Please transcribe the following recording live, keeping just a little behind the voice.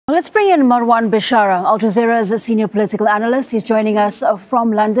Let's bring in Marwan Bishara. Al Jazeera is a senior political analyst. He's joining us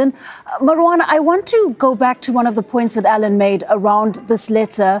from London. Marwan, I want to go back to one of the points that Alan made around this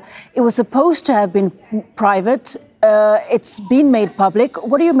letter. It was supposed to have been private. It's been made public.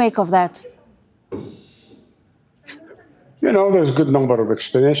 What do you make of that? You know, there's a good number of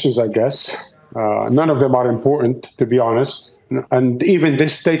explanations, I guess. None of them are important, to be honest. And even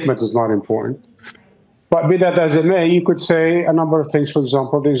this statement is not important. But be that as it may, you could say a number of things. For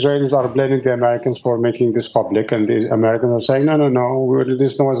example, the Israelis are blaming the Americans for making this public, and the Americans are saying, no,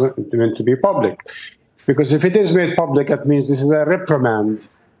 this wasn't meant to be public. Because if it is made public, that means this is a reprimand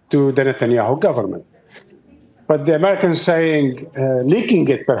to the Netanyahu government. But the Americans saying, leaking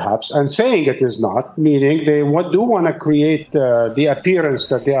it perhaps, and saying it is not, meaning they do want to create the appearance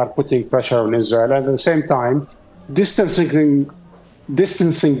that they are putting pressure on Israel, and at the same time,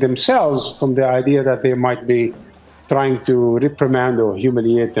 distancing themselves from the idea that they might be trying to reprimand or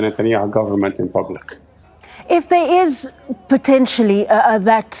humiliate the Netanyahu government in public. If there is potentially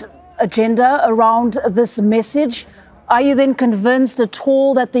that agenda around this message, are you then convinced at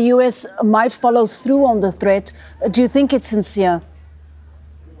all that the US might follow through on the threat? Do you think it's sincere?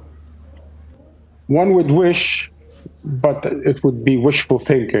 One would wish, but it would be wishful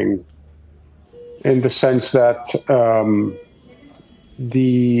thinking in the sense that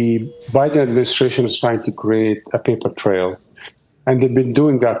the Biden administration is trying to create a paper trail, and they've been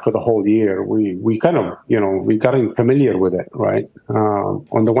doing that for the whole year. We kind of, we gotten familiar with it, right?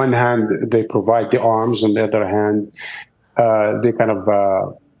 On the one hand, they provide the arms. On the other hand, they kind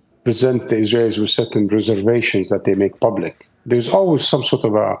of present the Israelis with certain reservations that they make public. There's always some sort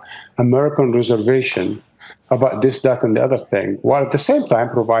of a American reservation about this, that, and the other thing, while at the same time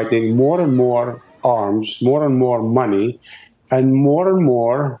providing more and more arms, more and more money, and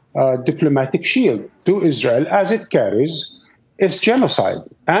more diplomatic shield to Israel as it carries its genocide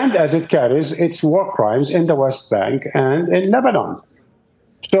and as it carries its war crimes in the West Bank and in Lebanon.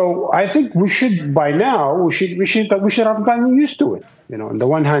 So I think we should, by now, we should have gotten used to it. On the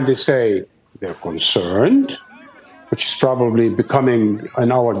one hand, they say they're concerned, which is probably becoming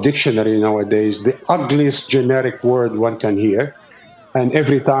in our dictionary nowadays the ugliest generic word one can hear. And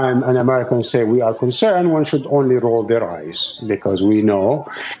every time an American say we are concerned, one should only roll their eyes, because we know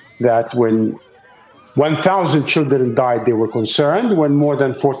that when 1,000 children died, they were concerned. When more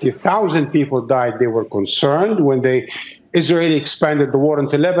than 40,000 people died, they were concerned. When the Israeli expanded the war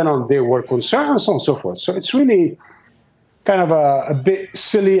into Lebanon, they were concerned, and so on and so forth. So it's really kind of a bit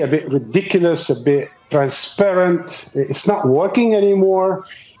silly, a bit ridiculous, a bit transparent. It's not working anymore.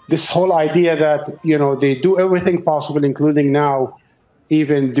 This whole idea that, they do everything possible, including now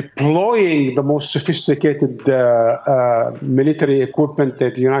even deploying the most sophisticated military equipment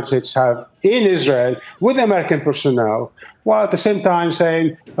that the United States have in Israel with American personnel, while at the same time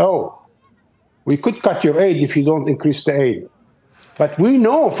saying, we could cut your aid if you don't increase the aid. But we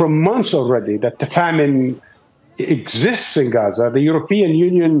know from months already that the famine exists in Gaza. The European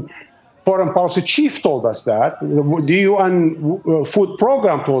Union Foreign Policy Chief told us that. The UN Food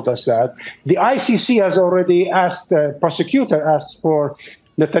Program told us that. The ICC has already asked, the prosecutor asked for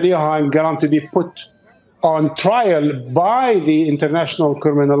Netanyahu and Gallant to be put on trial by the International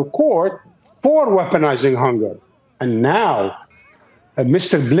Criminal Court for weaponizing hunger. And now,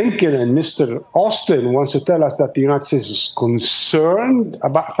 Mr. Blinken and Mr. Austin wants to tell us that the United States is concerned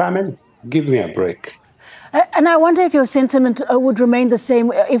about famine. Give me a break. And I wonder if your sentiment would remain the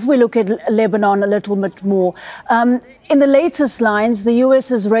same if we look at Lebanon a little bit more. In the latest lines, the US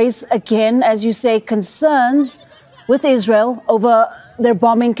has raised again, as you say, concerns with Israel over their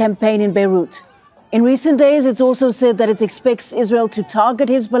bombing campaign in Beirut. In recent days, it's also said that it expects Israel to target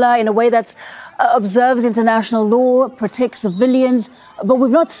Hezbollah in a way that observes international law, protects civilians, but we've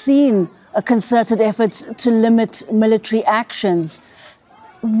not seen a concerted effort to limit military actions.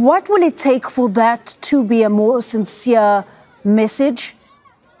 What will it take for that to be a more sincere message,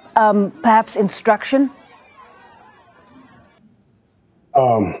 perhaps instruction?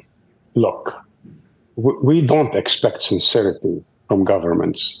 Look, we don't expect sincerity from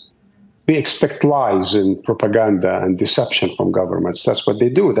governments. We expect lies and propaganda and deception from governments. That's what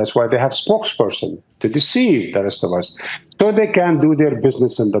they do. That's why they have spokesperson, to deceive the rest of us, so they can do their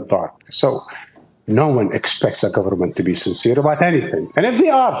business in the dark. So no one expects a government to be sincere about anything. And if they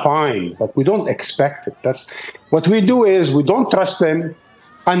are, fine, but we don't expect it. That's what we do, is we don't trust them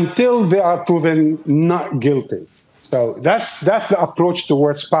until they are proven not guilty. So that's the approach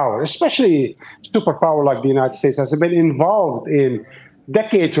towards power, especially superpower like the United States has been involved in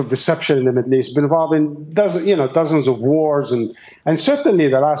decades of deception in the Middle East, been involved in dozens of wars, and certainly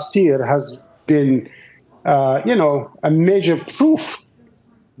the last year has been a major proof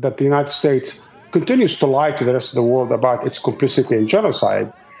that the United States continues to lie to the rest of the world about its complicity in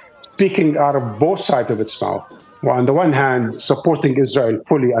genocide, speaking out of both sides of its mouth. Well, on the one hand, supporting Israel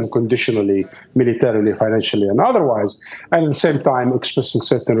fully, unconditionally, militarily, financially, and otherwise, and at the same time expressing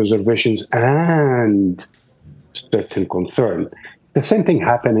certain reservations and certain concern. The same thing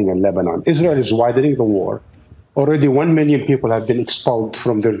happening in Lebanon. Israel is widening the war. Already 1 million people have been expelled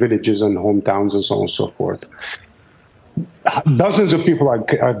from their villages and hometowns and so on and so forth. Dozens of people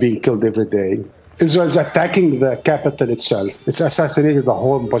are being killed every day. Israel is attacking the capital itself. It's assassinated a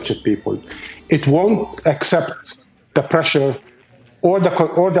whole bunch of people. It won't accept the pressure or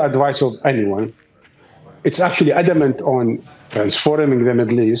the advice of anyone. It's actually adamant on transforming the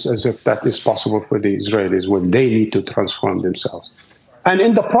Middle East, as if that is possible for the Israelis when they need to transform themselves. And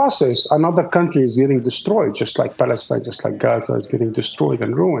in the process, another country is getting destroyed, just like Palestine, just like Gaza is getting destroyed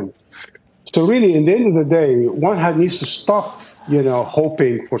and ruined. So really, in the end of the day, needs to stop,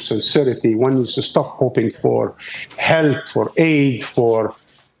 hoping for sincerity. One needs to stop hoping for help, for aid, for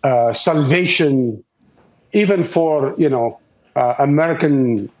salvation, even for,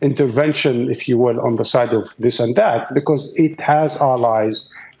 American intervention, if you will, on the side of this and that, because it has allies,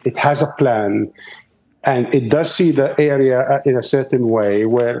 it has a plan, and it does see the area in a certain way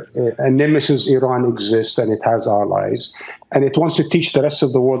where a nemesis Iran exists and it has allies. And it wants to teach the rest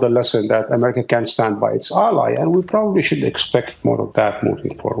of the world a lesson that America can't stand by its ally. And we probably should expect more of that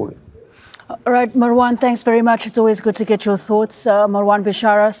moving forward. All right, Marwan, thanks very much. It's always good to get your thoughts. Marwan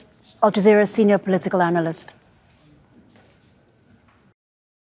Bishara, Al Jazeera senior political analyst.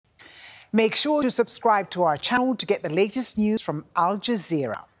 Make sure to subscribe to our channel to get the latest news from Al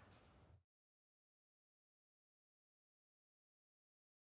Jazeera.